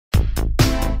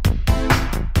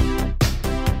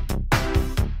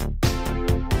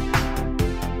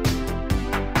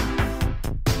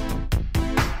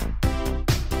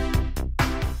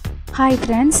Hi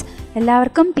friends,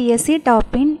 എല്ലാവർക്കും PSC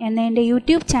ടോപ്പിൻ എന്ന എൻ്റെ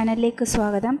യൂട്യൂബ് ചാനലിലേക്ക്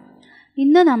സ്വാഗതം.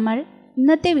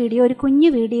 ഇന്നത്തെ വീഡിയോ ഒരു കുഞ്ഞു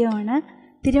വീഡിയോ ആണ്.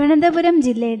 തിരുവനന്തപുരം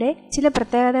ജില്ലയുടെ ചില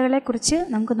പ്രത്യേകതകളെക്കുറിച്ച്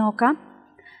നമുക്ക് നോക്കാം.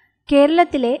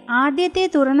 കേരളത്തിലെ ആദ്യത്തെ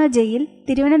തുറന്ന ജയിൽ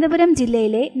തിരുവനന്തപുരം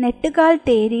ജില്ലയിലെ നെട്ടുകാൽ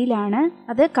തേരിയിലാണ്,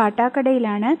 അത്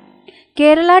കാട്ടാക്കടയിലാണ്.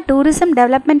 കേരള ടൂറിസം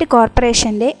ഡെവലപ്മെൻറ്റ്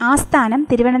കോർപ്പറേഷൻ്റെ ആസ്ഥാനം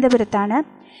തിരുവനന്തപുരത്താണ്.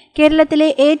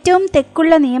 കേരളത്തിലെ ഏറ്റവും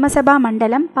തെക്കുള്ള നിയമസഭാ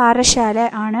മണ്ഡലം പാറശാല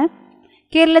ആണ്.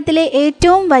 കേരളത്തിലെ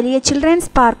ഏറ്റവും വലിയ ചിൽഡ്രൻസ്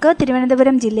പാർക്ക്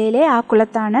തിരുവനന്തപുരം ജില്ലയിലെ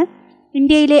ആക്കുളത്താണ്.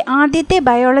 ഇന്ത്യയിലെ ആദ്യത്തെ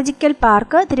ബയോളജിക്കൽ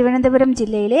പാർക്ക് തിരുവനന്തപുരം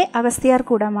ജില്ലയിലെ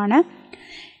അഗസ്ത്യാർകൂടമാണ്.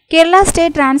 കേരള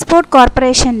സ്റ്റേറ്റ് ട്രാൻസ്പോർട്ട്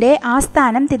കോർപ്പറേഷൻ്റെ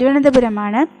ആസ്ഥാനം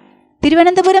തിരുവനന്തപുരമാണ്.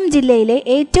 തിരുവനന്തപുരം ജില്ലയിലെ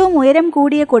ഏറ്റവും ഉയരം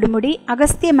കൂടിയ കൊടുമുടി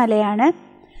അഗസ്ത്യമലയാണ്.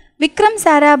 വിക്രം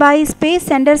സാരാഭായി സ്പേസ്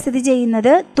സെൻറ്റർ സ്ഥിതി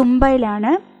ചെയ്യുന്നത്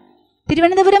തുമ്പയിലാണ്.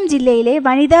 തിരുവനന്തപുരം ജില്ലയിലെ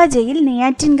വനിതാ ജയിൽ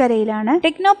നെയ്യാറ്റിൻകരയിലാണ്.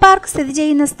 ടെക്നോ പാർക്ക് സ്ഥിതി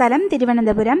ചെയ്യുന്ന സ്ഥലം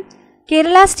തിരുവനന്തപുരം.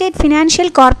 കേരള സ്റ്റേറ്റ് ഫിനാൻഷ്യൽ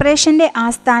കോർപ്പറേഷൻ്റെ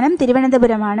ആസ്ഥാനം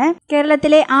തിരുവനന്തപുരമാണ്.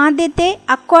 കേരളത്തിലെ ആദ്യത്തെ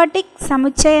അക്വാട്ടിക്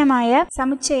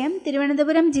സമുച്ചയം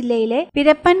തിരുവനന്തപുരം ജില്ലയിലെ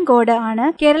പിരപ്പൻകോട് ആണ്.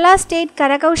 കേരള സ്റ്റേറ്റ്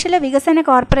കരകൗശല വികസന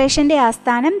കോർപ്പറേഷൻ്റെ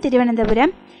ആസ്ഥാനം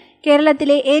തിരുവനന്തപുരം.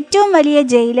 കേരളത്തിലെ ഏറ്റവും വലിയ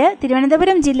ജയില്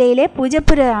തിരുവനന്തപുരം ജില്ലയിലെ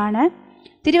പൂജപ്പുര ആണ്.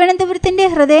 തിരുവനന്തപുരത്തിൻ്റെ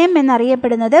ഹൃദയം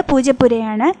എന്നറിയപ്പെടുന്നത്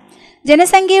പൂജപ്പുരയാണ്.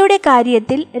 ജനസംഖ്യയുടെ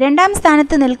കാര്യത്തിൽ 2ാം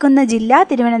സ്ഥാനത്ത് നിൽക്കുന്ന ജില്ല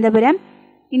തിരുവനന്തപുരം.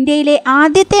 ഇന്ത്യയിലെ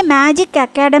ആദ്യത്തെ മാജിക്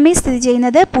അക്കാഡമി സ്ഥിതി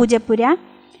ചെയ്യുന്നത് പൂജപ്പുര.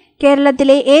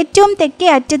 കേരളത്തിലെ ഏറ്റവും തെക്കേ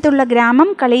അറ്റത്തുള്ള ഗ്രാമം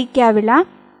കളിയിക്കാവിള.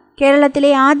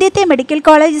 കേരളത്തിലെ ആദ്യത്തെ മെഡിക്കൽ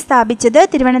കോളേജ് സ്ഥാപിച്ചത്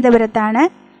തിരുവനന്തപുരത്താണ്.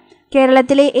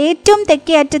 കേരളത്തിലെ ഏറ്റവും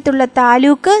തെക്കേ അറ്റത്തുള്ള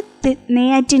താലൂക്ക്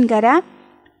നെയ്യാറ്റിൻകര.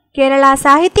 കേരള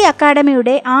സാഹിത്യ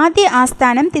അക്കാദമിയുടെ ആദ്യ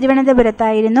ആസ്ഥാനം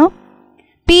തിരുവനന്തപുരത്തായിരുന്നു.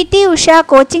 PT ഉഷ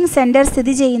കോച്ചിംഗ് സെൻറ്റർ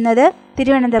സ്ഥിതി ചെയ്യുന്നത്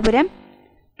തിരുവനന്തപുരം.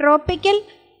 ട്രോപ്പിക്കൽ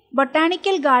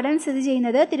ബൊട്ടാണിക്കൽ ഗാർഡൻ സ്ഥിതി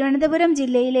ചെയ്യുന്നത് തിരുവനന്തപുരം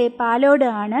ജില്ലയിലെ പാലോട്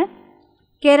ആണ്.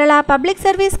 കേരള പബ്ലിക്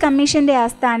സർവീസ് കമ്മീഷൻ്റെ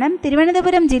ആസ്ഥാനം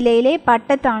തിരുവനന്തപുരം ജില്ലയിലെ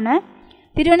പട്ടത്താണ്.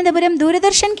 തിരുവനന്തപുരം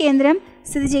ദൂരദർശൻ കേന്ദ്രം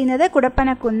സ്ഥിതി ചെയ്യുന്നത്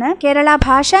കുടപ്പനക്കുന്ന്. കേരള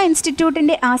ഭാഷാ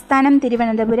ഇൻസ്റ്റിറ്റ്യൂട്ടിൻ്റെ ആസ്ഥാനം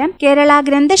തിരുവനന്തപുരം. കേരള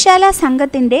ഗ്രന്ഥശാല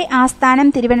സംഘത്തിൻ്റെ ആസ്ഥാനം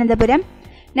Thiruvananthapuram.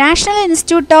 National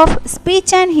institute of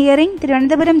speech and hearing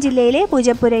Thiruvananthapuram ജില്ലയിലെ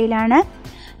പൂജപ്പുരയിലാണ്.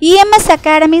 EMS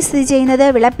അക്കാദമി സ്ഥിതി ചെയ്യുന്നത്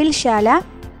വിളപ്പിൽശാല.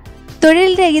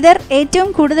 തൊഴിൽ രഹിതർ ഏറ്റവും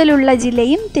കൂടുതലുള്ള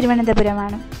ജില്ലയും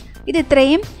തിരുവനന്തപുരമാണ്.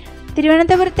 ഇത്രയും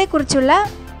തിരുവനന്തപുരത്തെക്കുറിച്ചുള്ള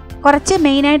കുറച്ച്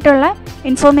മെയിനായിട്ടുള്ള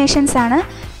ഇൻഫോർമേഷൻസ് ആണ്.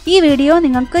 ഈ വീഡിയോ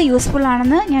നിങ്ങൾക്ക് യൂസ്ഫുൾ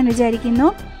ആണെന്ന് ഞാൻ വിചാരിക്കുന്നു.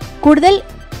 കൂടുതൽ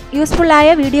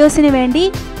യൂസ്ഫുള്ളായ വീഡിയോസിന് വേണ്ടി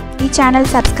ഈ ചാനൽ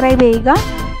സബ്സ്ക്രൈബ് ചെയ്യുക.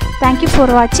 Thank you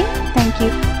for watching. Thank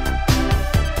you.